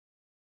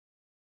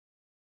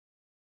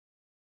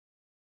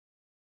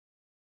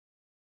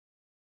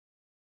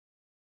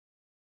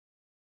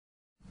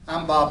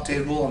I'm Bob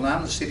Tidwell, and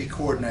I'm the city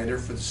coordinator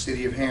for the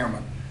city of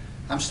Harriman.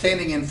 I'm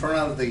standing in front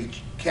of the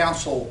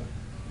council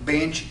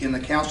bench in the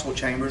council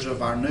chambers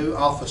of our new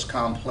office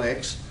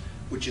complex,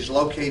 which is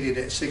located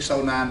at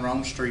 609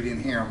 Rome Street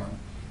in Harriman.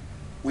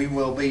 We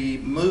will be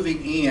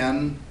moving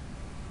in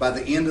by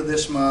the end of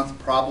this month,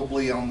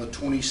 probably on the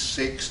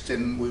 26th,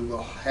 and we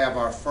will have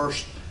our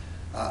first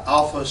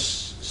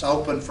office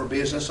open for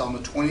business on the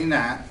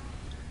 29th.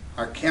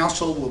 Our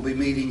council will be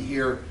meeting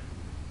here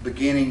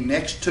beginning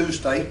next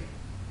Tuesday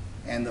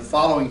and the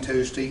following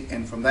Tuesday,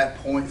 and from that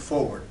point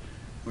forward.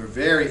 We're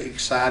very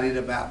excited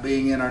about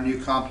being in our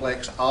new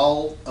complex.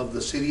 All of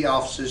the city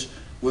offices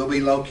will be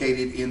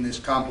located in this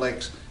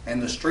complex,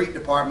 and the street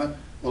department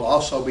will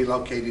also be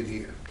located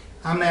here.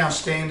 I'm now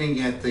standing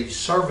at the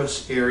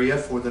service area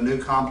for the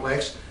new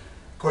complex.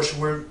 Of course,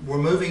 we're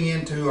moved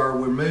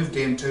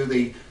into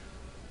the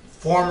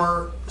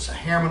former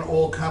Harriman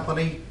Oil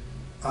Company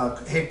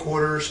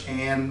headquarters,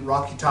 and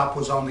Rocky Top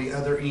was on the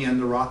other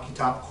end, the Rocky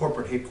Top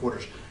corporate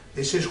headquarters.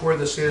 This is where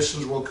the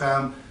citizens will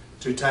come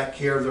to take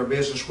care of their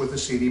business with the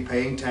city,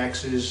 paying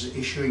taxes,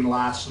 issuing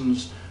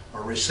license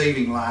or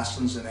receiving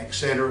license, and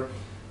etc.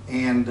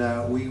 And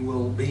we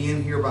will be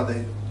in here by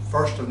the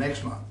 1st of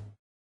next month.